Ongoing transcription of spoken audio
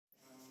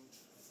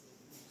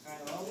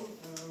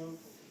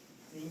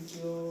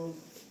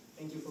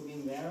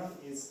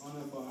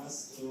honor for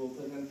us to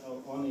present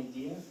our own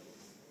idea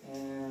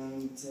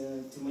and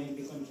to make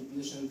the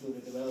contribution to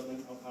the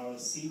development of our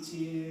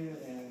city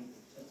and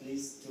at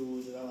least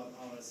to develop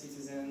our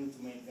citizens,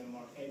 to make them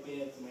more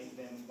happy, to make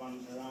them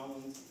run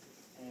around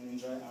and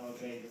enjoy our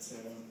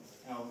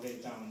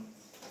great town.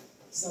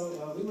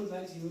 So we would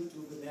like you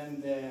to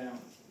present the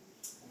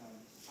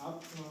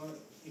app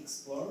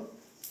Explore.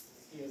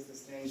 Here's the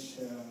strange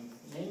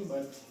name,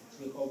 but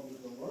we hope it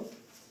will work.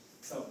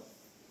 So,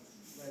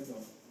 let's go.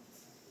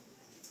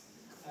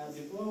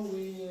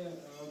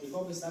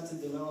 Before we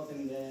started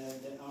developing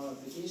our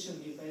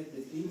application, we faced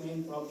the three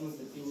main problems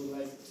that we would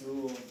like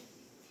to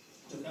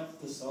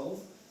help to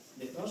solve.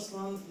 The first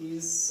one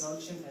is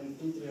searching and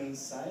filtering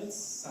sites,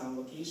 some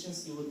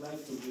locations you would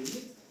like to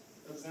visit.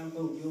 For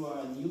example, you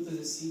are new to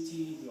the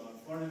city, you are a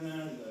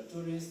foreigner, you are a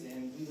tourist,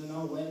 and you don't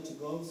know where to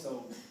go,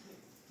 so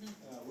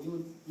we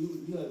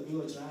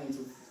were trying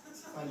to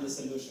find a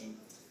solution.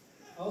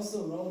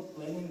 Also, road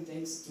planning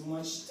takes too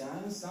much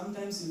time.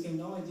 Sometimes you have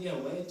no idea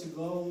where to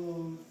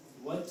go,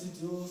 what to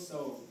do,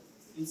 so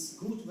it's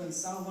good when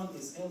someone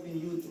is helping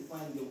you to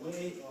find the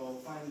way or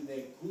find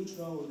the good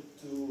road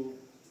to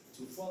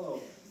follow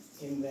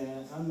in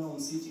the unknown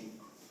city.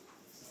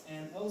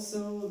 And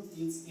also,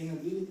 its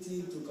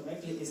inability to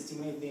correctly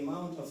estimate the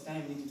amount of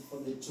time needed for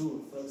the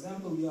tour. For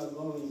example, you are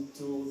going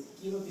to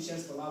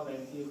Kyivo-Pечерska Lavra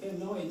and you have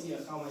no idea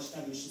how much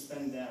time you should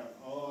spend there.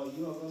 Or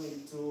you are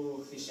going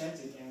to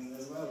Hrești and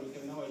as well you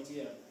have no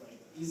idea. Like,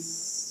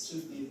 this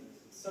should be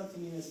 30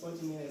 minutes,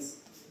 40 minutes,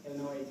 you have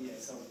no idea.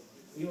 So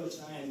we will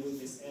try and with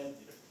this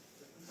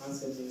app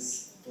answer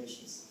these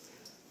questions.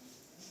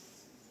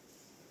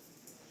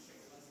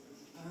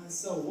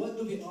 So what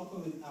do we offer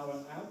with our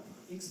app?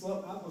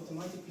 Explore app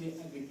automatically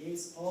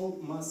aggregates all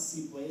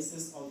must-see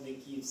places of the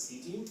Kyiv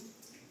city.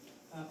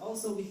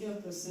 Also, we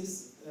have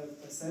processed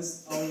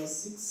our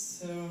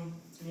 6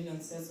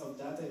 million sets of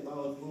data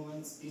about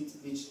movement speed,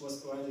 which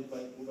was provided by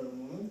Uber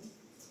Movement.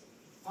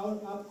 Our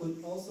app could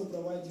also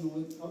provide you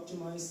with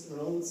optimized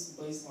routes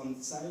based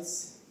on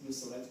sites you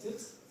selected,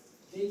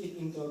 taking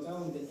into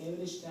account the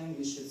average time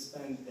you should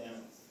spend there.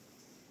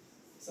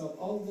 So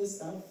all this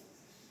stuff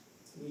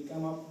we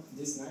come up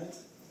this night,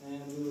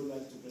 and we would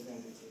like to present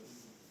it here.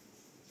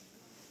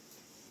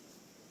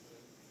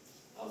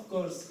 Of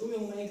course, who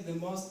will make the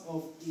most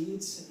of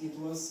it? It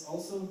was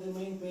also the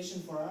main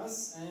question for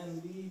us,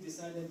 and we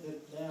decided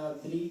that there are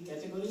 3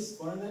 categories: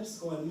 foreigners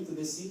who are new to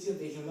the city,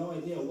 they have no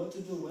idea what to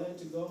do, where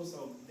to go,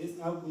 so this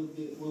app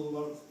will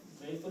work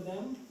great for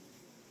them.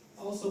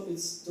 Also,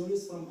 it's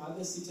tourists from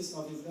other cities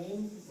of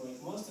Ukraine. Like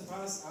most of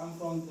us, I'm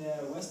from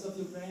the west of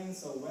Ukraine,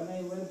 so when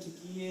I went to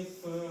Kyiv,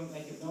 I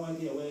had no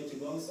idea where to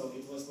go, so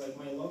it was like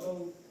my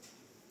local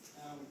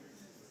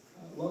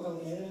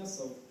area,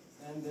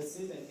 and that's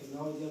it. I have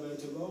no idea where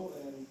to go,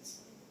 and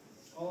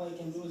all I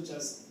can do is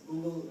just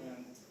Google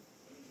and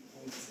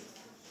that's it.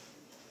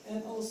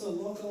 And also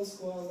locals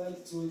who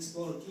like to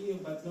explore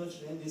Kyiv but not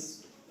ready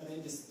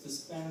to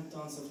spend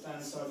tons of time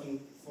surfing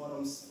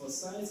forums for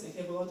sites. I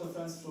have a lot of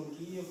friends from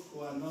Kyiv who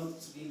are not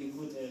really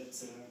good at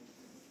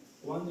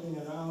wandering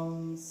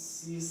around,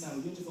 see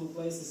some beautiful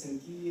places in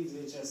Kyiv,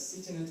 they're just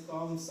sitting at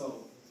home.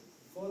 So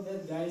for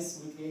that,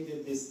 guys, we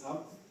created this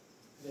app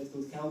that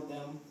will help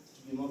them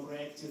to be more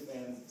proactive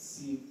and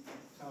see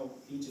how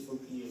beautiful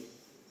Kyiv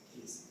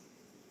is.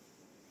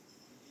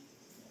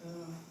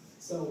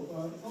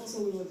 Also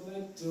we would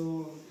like to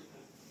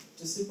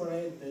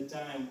separate the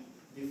time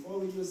before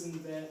we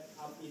using the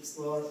app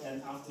Explore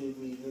and after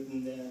we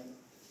using the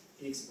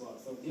Explore.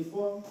 So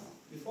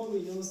before we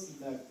use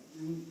the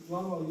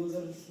normal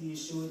user, he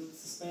should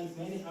spend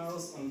many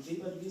hours on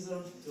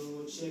TripAdvisor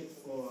to check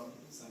for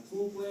some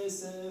cool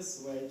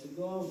places, where to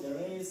go, the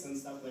rates and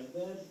stuff like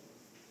that.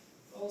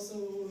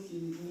 Also,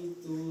 he need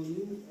to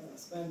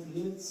spend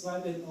limit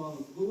swiping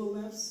on Google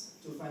Maps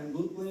to find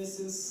good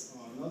places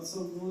or not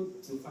so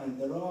good, to find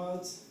the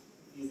road,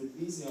 is it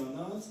busy or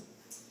not.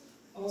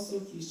 Also,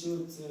 he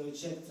should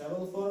check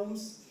travel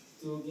forums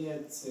to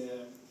get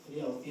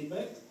real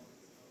feedback.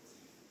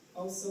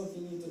 Also,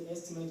 he needs to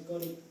estimate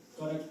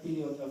correct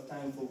period of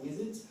time for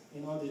visit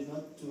in order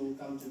not to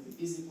come to the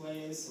busy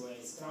place where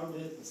it's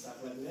crowded and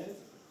stuff like that.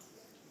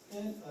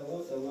 And a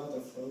lot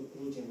of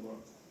routine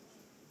work.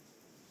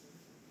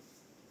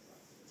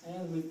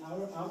 And with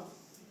our app,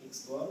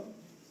 Explore,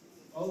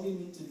 all you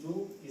need to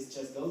do is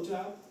just go to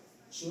app,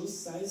 choose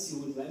sites you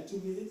would like to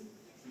visit,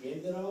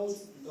 get the route,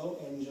 go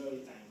and enjoy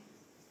your time.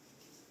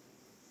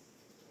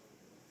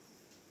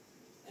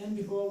 And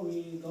before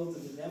we go to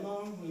the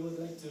demo, we would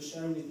like to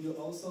share with you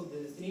also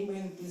the 3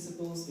 main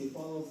principles we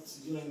followed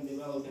during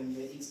developing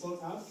the Explore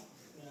app.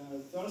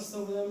 First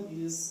of them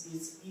is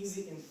it's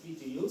easy and free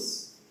to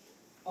use.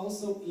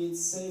 Also, it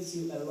saves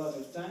you a lot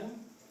of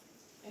time,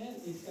 and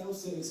it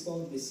helps you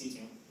explore the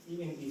city,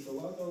 even if you're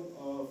local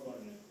or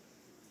foreigner.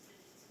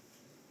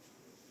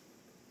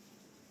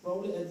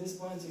 Probably at this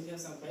point you have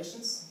some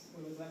questions.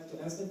 We would like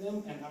to answer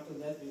them, and after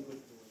that we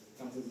would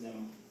come to the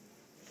demo.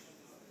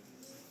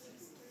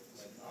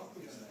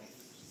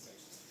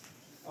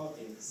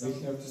 Okay, so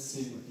We have to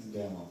see it in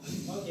demo.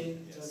 okay,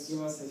 just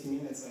give us a few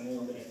minutes and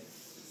we'll be ready.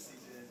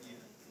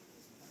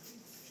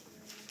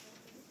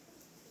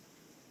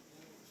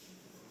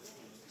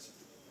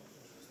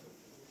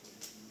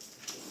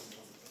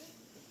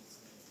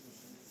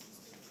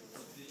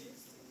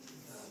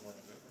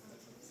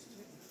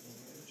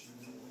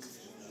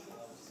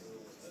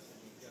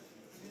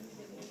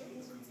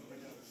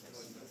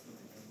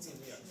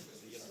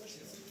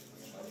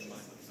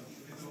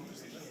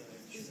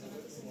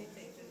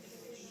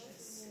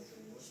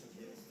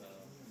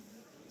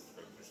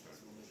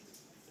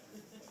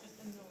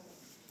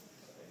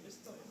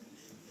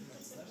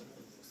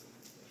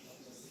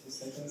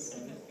 Seconds.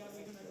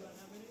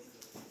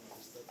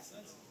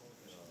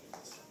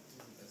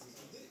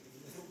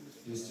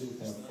 You still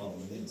have 4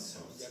 minutes, so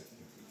it's okay.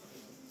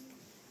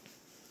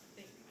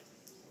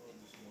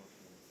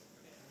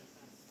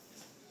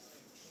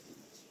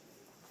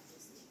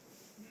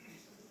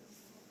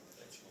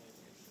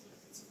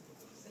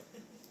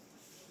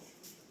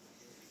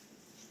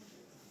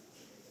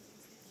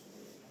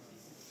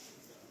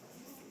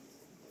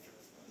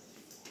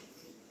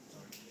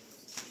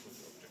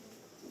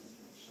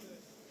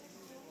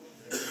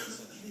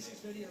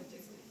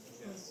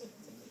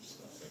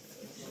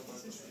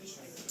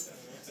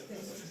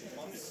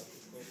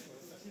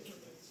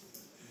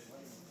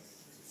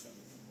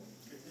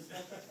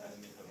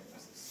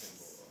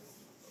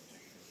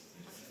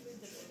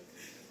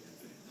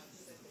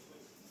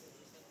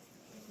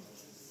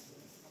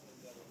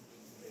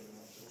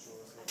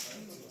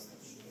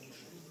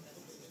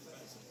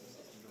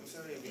 I'm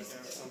sorry, we have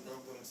some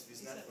problems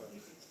with network.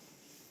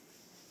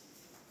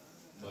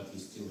 But you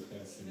still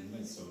have 3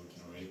 minutes, so we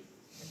can wait.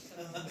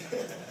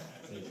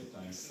 Take your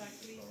time. So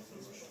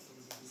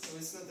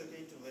it's not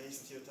okay to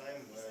waste your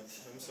time, but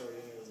I'm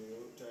sorry,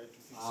 we'll try to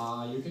fix it.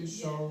 You can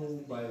show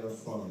by your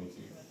phone if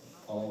you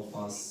all of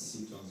us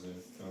sit on the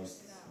first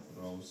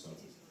row, so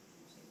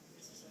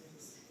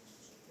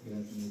we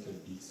don't need a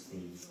big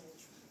screen.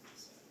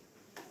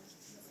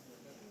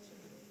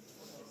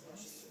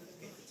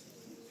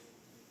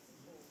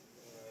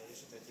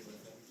 Если хотите, вы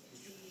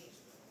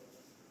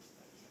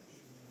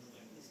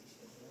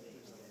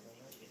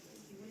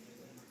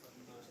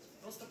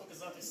Просто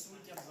показати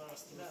суддям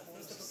зараз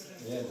телефон.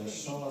 Yeah, just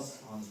show us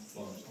on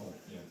phone. Oh,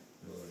 yeah,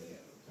 you already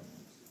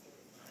coming.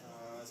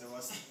 the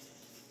last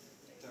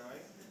try.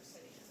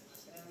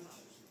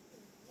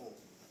 Oh,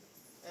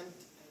 and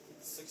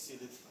it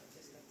succeeded.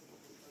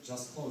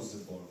 Just close the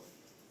board.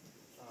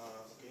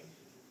 Okay.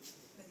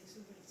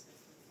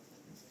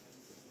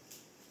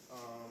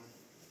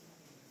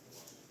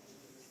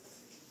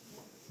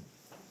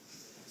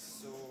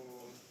 So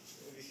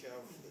we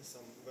have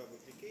some web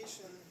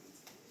application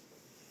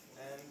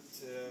and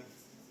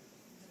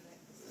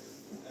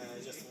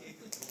just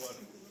one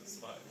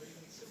slide.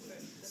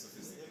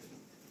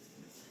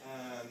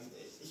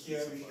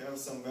 Here we have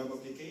some web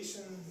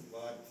application,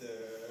 but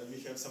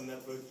we have some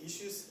network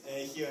issues.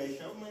 Here I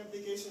have my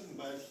application,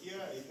 but here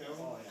I have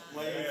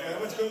my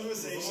private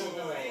conversation.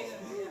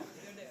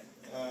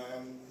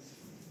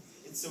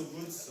 It's so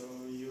good, so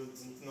you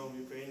don't know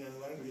Ukrainian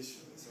language,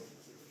 so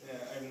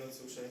I'm not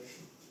so shy.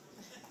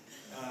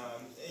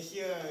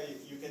 Here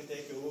you can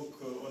take a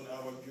look on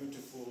our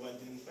beautiful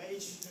landing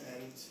page,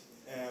 and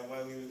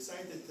while you're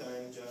excited,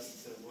 I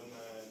just want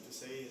to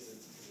say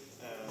that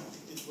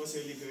it was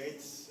really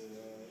great.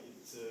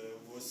 It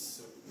was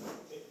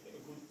a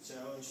good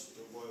challenge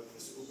to work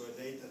with Uber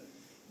Data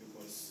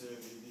because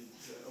we did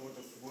a lot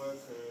of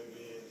work.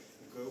 We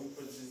grouped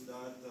this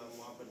data,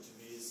 mapped it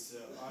with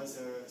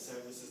other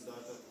services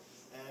data,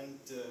 and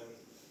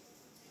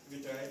we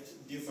tried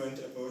different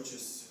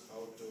approaches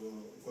how to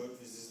work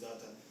with this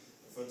data.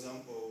 For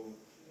example,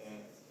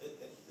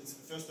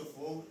 first of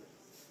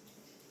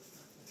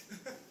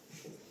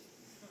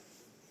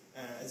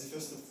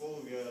all,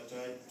 we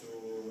tried to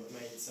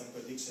make some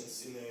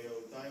predictions in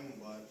real time,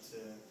 but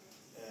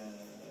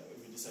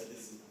we decided that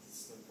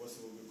it's not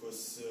possible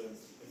because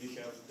we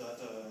have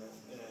data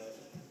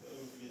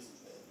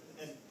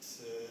at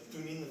 2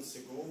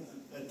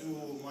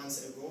 months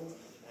ago,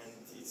 and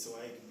it's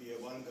like be a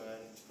one guy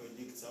and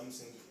predict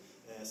something,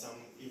 some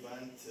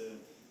event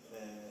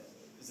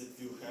that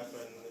will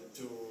happen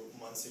 2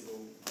 months ago.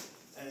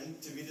 And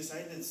we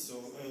decided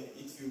so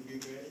it will be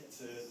great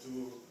to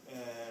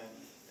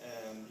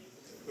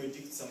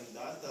predict some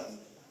data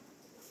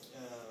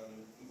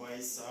by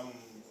some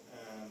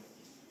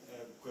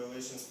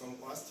correlations from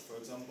past. For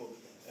example,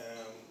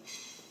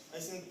 I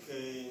think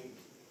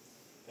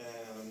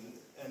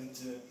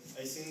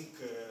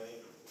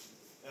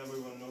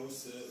everyone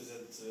knows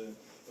that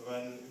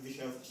when we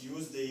have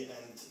Tuesday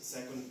and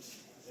 2nd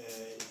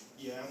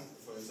EM,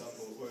 for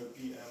example, or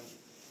PM,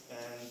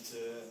 and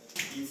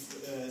if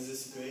the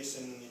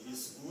situation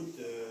is good,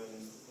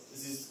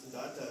 this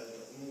data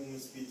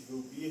movement speed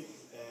will be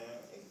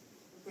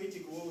pretty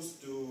close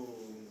to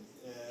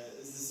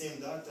the same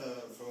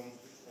data from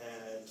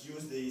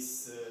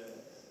Tuesday's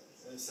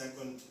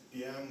 2nd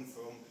PM,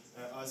 from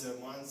other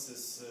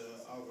months,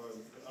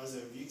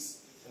 other weeks,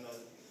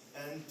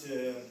 and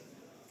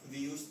we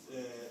used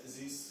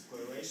this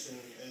correlation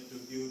to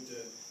build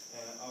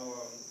our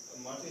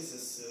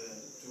matrices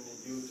to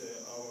build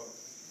our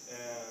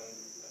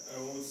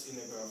rows in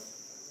a graph.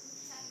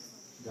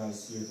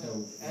 Guys, you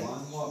have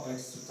one more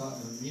extra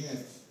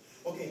minute.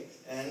 Okay,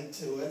 and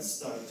let's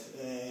start.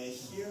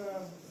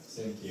 Here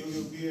Thank you you.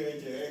 will be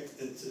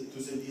redirected to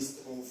the list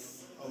of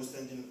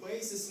outstanding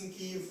places in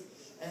Kyiv,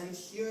 and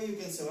here you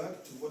can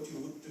select what you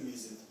want to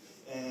visit.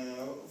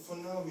 For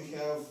now we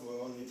have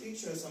only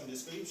pictures, some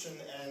description,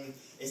 and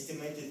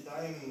estimated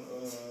time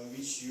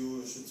which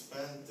you should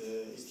spend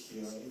it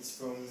here. It's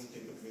from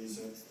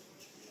TicketWizard.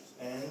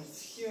 And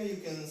here you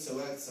can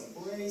select some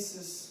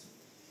places.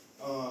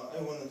 I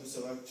wanted to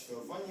select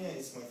Feofania,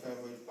 it's my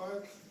favorite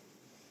park.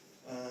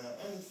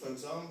 And for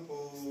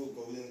example,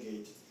 Golden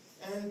Gate.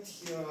 And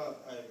here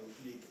I will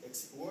click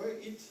Explore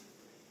it,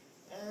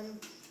 and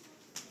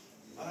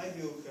I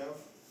will have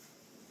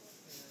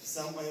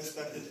some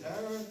unexpected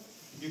error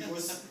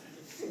because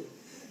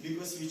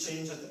because we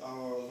changed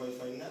our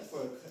Wi-Fi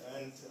network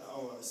and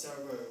our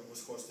server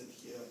was hosted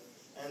here,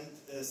 and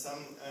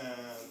some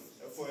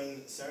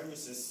foreign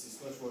services is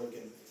not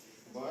working.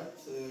 But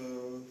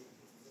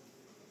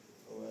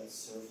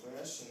let's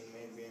refresh and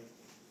maybe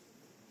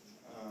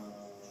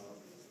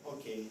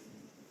okay.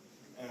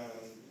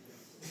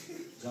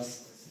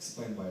 Just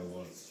explain by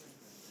words.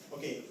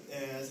 Okay,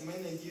 the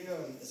main idea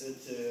is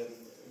that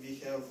we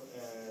have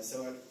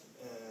select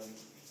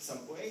some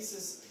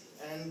places,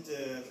 and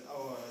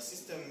our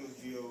system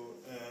will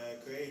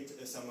create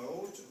some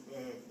road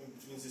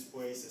between these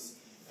places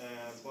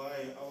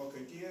by our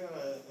criteria,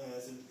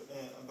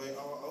 by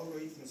our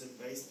algorithm that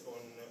based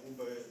on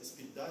Uber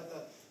speed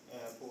data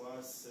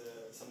plus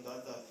some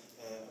data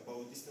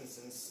about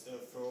distances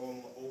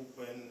from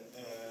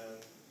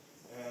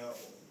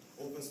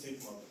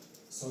OpenStreetMap.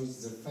 So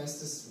it's the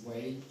fastest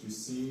way to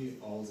see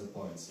all the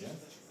points, yeah?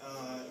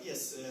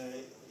 Yes,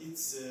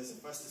 it's the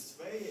fastest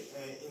way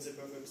in the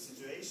perfect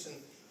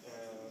situation.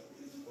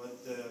 But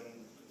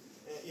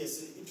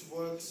yes, it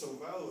works so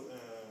well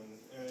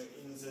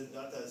in the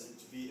data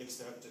that we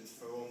extracted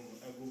from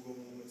Google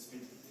Movement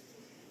Speed.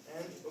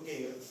 And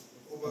okay,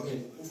 Uber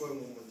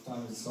Movement.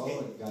 Time is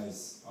over,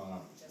 guys.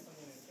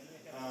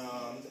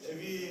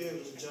 We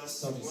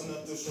just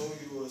wanted to show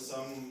you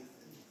some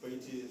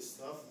pretty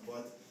stuff,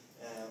 but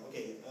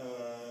okay,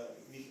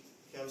 we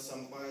have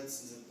some parts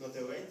that not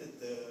related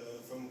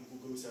from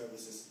Google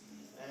services,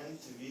 and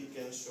we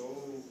can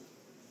show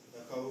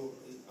how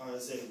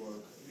they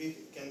work. We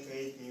can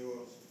create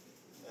new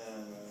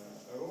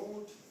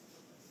road.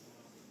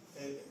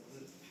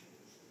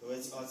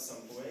 Let's add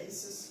some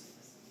places,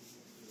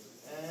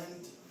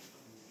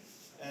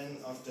 and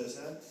after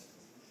that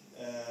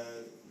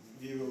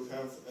we will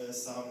have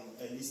some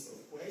list of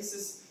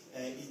places.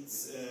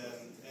 It's a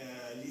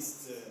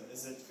list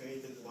that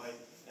created by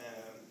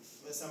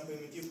some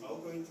primitive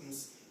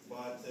algorithms,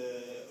 but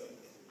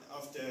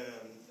after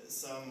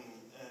some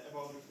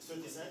about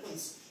 30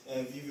 seconds,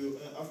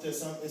 after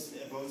some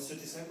about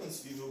 30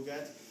 seconds we will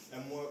get a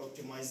more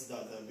optimized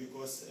data,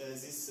 because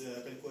these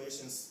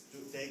calculations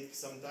take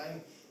some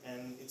time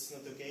and it's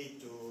not okay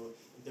to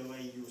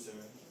delay user.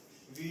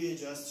 We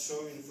just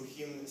showing for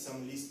him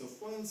some list of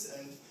points,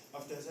 and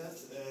after that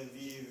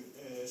we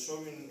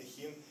showing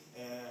him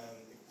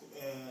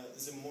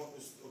the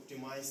most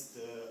optimized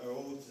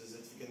road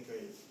that we can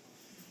create.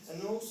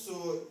 And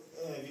also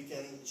we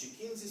can check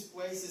in these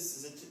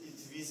places that it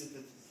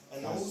visited,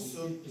 and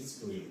also it's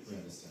clear, we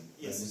understand.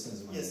 Yes, We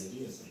understand the yes,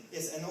 ideas.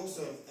 yes, and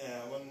also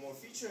one more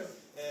feature.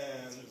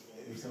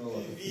 We have a lot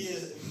of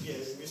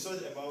features. We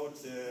thought about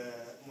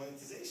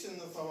monetization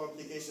of our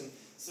application,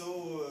 so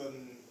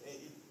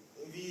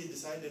we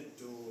decided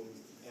to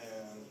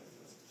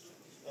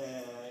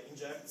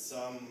inject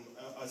some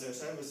other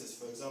services.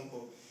 For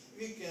example,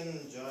 we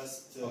can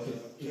just Okay,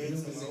 it create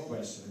will be some the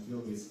question. It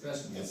will be the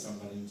question if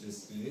somebody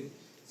interested in it.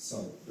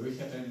 So, do we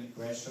have any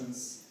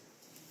questions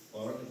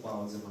or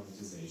about the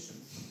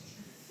monetization?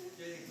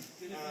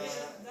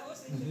 That was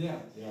Yeah,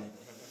 yeah.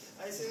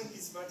 I think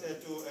it's better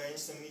to arrange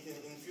some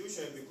meeting in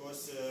future,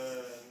 because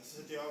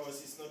 30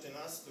 hours is not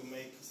enough to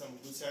make some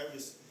good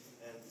service,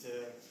 and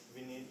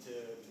we need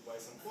to buy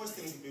some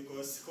hosting,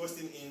 because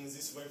hosting in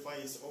this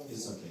Wi-Fi is awful.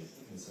 It's okay.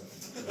 It's okay.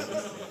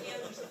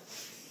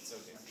 It's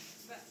okay.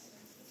 But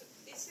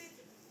is it,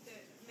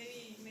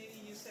 maybe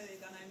you said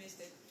it and I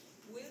missed it,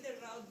 will the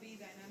route be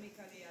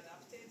dynamically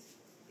adapted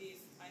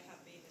if I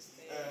have been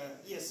staying?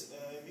 Yes,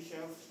 we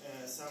have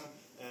some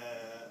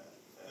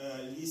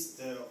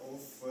list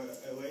of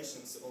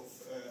relations of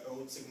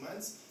road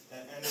segments,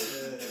 and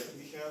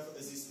we have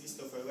this list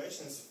of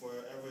relations for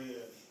every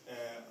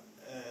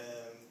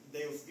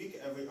day of week,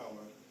 every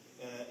hour.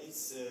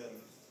 It's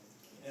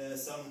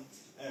some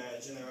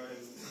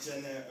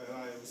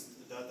generalized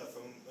data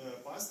from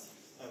past,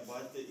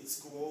 but it's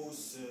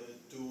close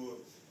to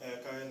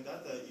current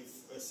data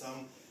if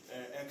some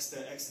extra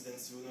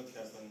accidents will not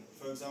happen.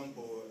 For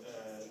example,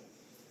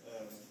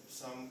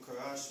 some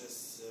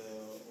crashes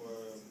or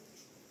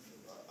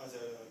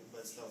other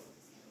bad stuff.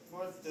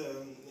 But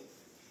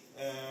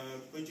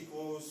pretty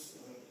close.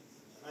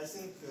 I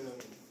think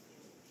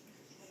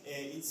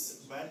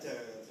it's better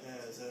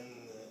than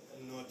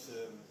not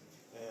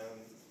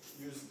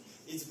use.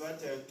 It's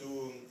better to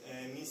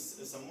miss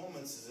some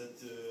moments that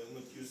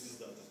not use this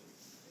data.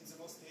 In the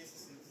most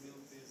cases, it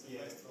will be the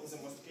Yeah, best in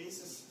the most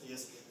cases,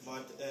 yes.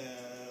 But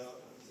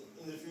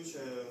in the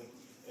future,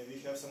 we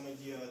have some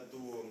idea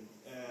to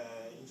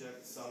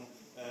inject some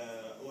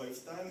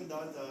lifetime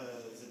data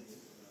that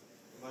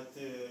what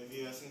we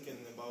are thinking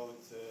about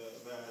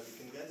where we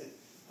can get it,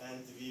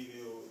 and we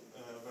will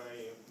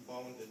very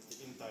bound it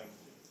in time.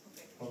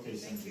 Okay. Okay,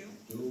 Thank you.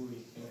 Do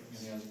we have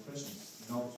any other questions? No.